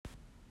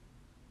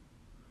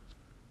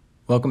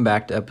Welcome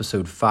back to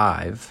episode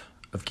 5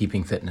 of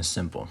Keeping Fitness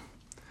Simple.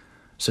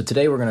 So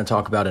today we're going to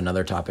talk about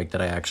another topic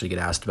that I actually get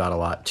asked about a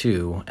lot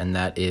too, and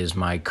that is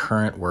my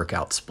current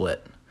workout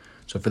split.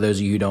 So for those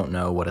of you who don't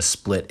know what a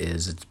split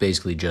is, it's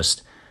basically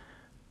just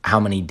how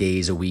many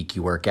days a week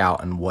you work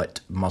out and what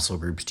muscle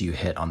groups do you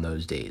hit on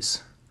those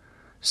days.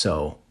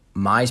 So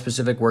my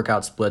specific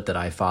workout split that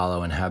I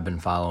follow and have been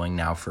following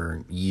now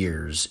for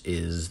years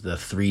is the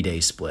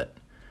 3-day split.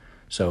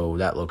 So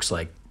that looks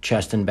like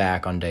chest and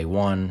back on day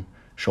 1,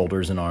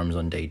 shoulders and arms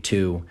on day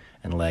 2,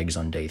 and legs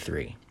on day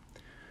 3.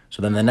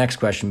 So then the next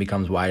question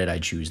becomes, why did I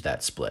choose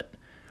that split?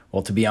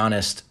 Well, to be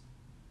honest,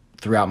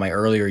 throughout my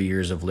earlier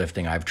years of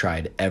lifting, I've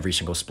tried every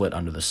single split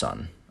under the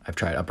sun. I've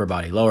tried upper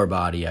body, lower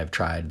body. I've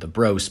tried the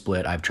bro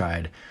split. I've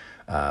tried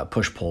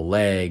push-pull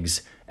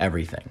legs,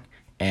 everything.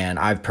 And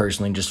I've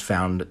personally just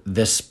found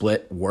this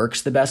split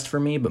works the best for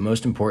me, but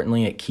most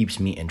importantly, it keeps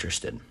me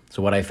interested.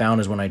 So what I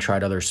found is when I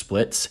tried other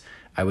splits,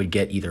 I would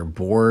get either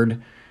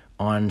bored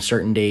on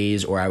certain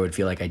days, or I would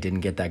feel like I didn't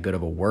get that good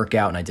of a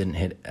workout and I didn't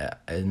hit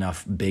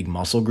enough big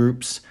muscle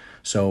groups.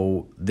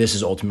 So this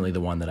is ultimately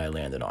the one that I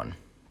landed on.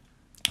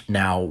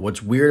 Now,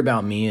 what's weird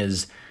about me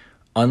is,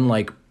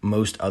 unlike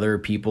most other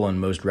people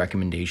and most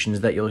recommendations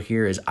that you'll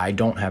hear, is I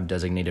don't have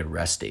designated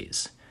rest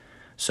days.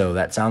 So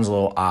that sounds a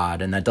little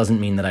odd, and that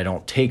doesn't mean that I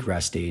don't take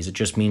rest days. It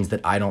just means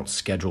that I don't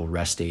schedule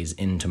rest days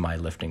into my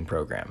lifting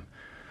program.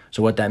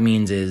 So what that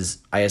means is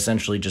I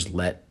essentially just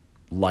let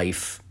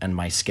life and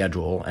my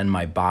schedule and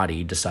my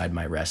body decide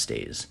my rest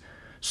days.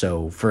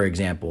 So for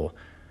example,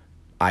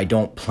 I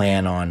don't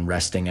plan on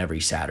resting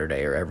every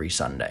Saturday or every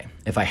Sunday.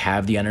 If I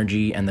have the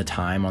energy and the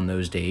time on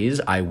those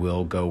days, I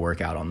will go work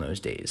out on those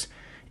days.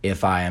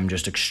 If I am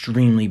just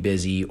extremely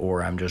busy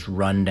or I'm just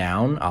run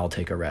down, I'll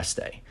take a rest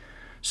day.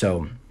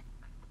 So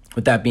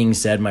with that being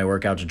said, my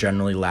workouts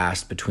generally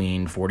last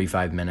between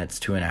 45 minutes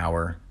to an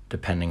hour,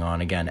 depending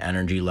on, again,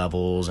 energy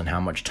levels and how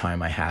much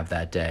time I have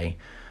that day.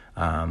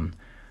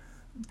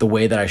 The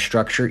way that I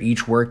structure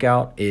each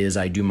workout is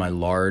I do my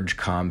large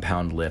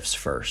compound lifts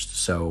first.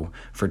 So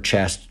for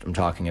chest, I'm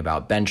talking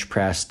about bench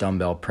press,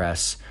 dumbbell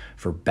press.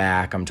 For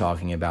back, I'm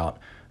talking about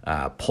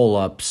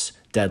pull-ups,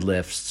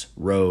 deadlifts,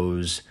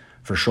 rows.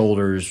 For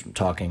shoulders, I'm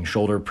talking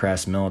shoulder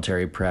press,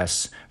 military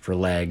press. For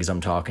legs,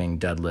 I'm talking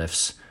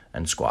deadlifts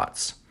and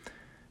squats.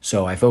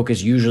 So I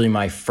focus usually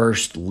my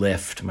first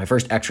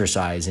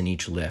exercise in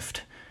each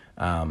lift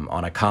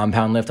on a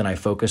compound lift, and I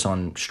focus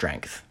on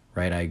strength.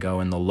 Right, I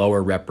go in the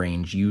lower rep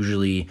range,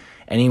 usually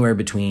anywhere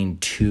between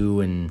 2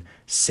 and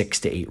 6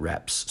 to 8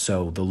 reps.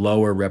 So the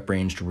lower rep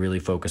range to really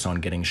focus on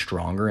getting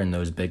stronger in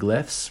those big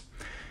lifts.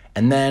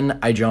 And then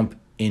I jump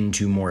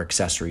into more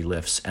accessory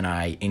lifts and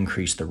I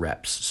increase the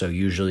reps. So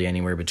usually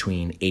anywhere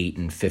between 8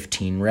 and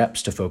 15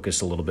 reps to focus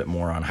a little bit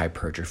more on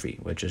hypertrophy,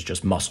 which is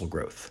just muscle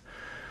growth.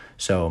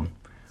 So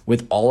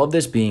with all of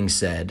this being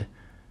said,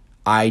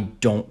 I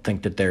don't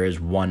think that there is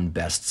one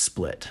best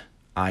split.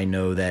 I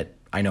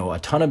know a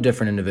ton of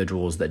different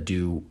individuals that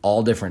do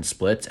all different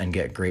splits and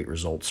get great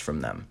results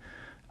from them.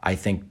 I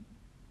think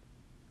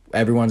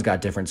everyone's got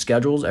different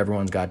schedules,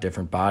 everyone's got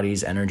different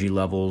bodies, energy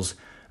levels,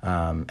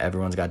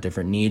 everyone's got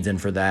different needs,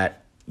 and for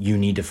that, you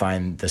need to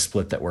find the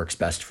split that works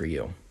best for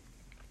you.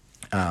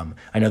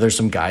 I know there's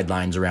some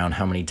guidelines around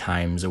how many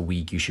times a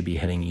week you should be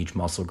hitting each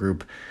muscle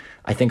group.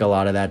 I think a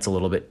lot of that's a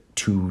little bit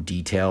too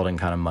detailed and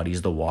kind of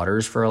muddies the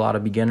waters for a lot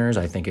of beginners.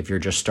 I think if you're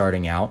just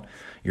starting out,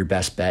 your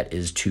best bet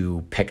is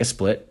to pick a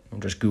split,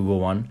 just Google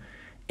one,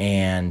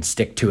 and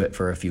stick to it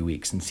for a few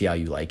weeks and see how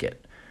you like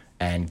it.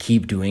 And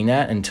keep doing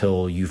that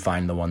until you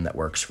find the one that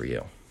works for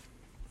you.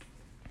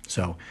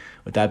 So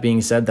with that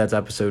being said, that's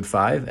episode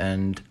 5,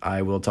 and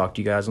I will talk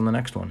to you guys on the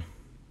next one.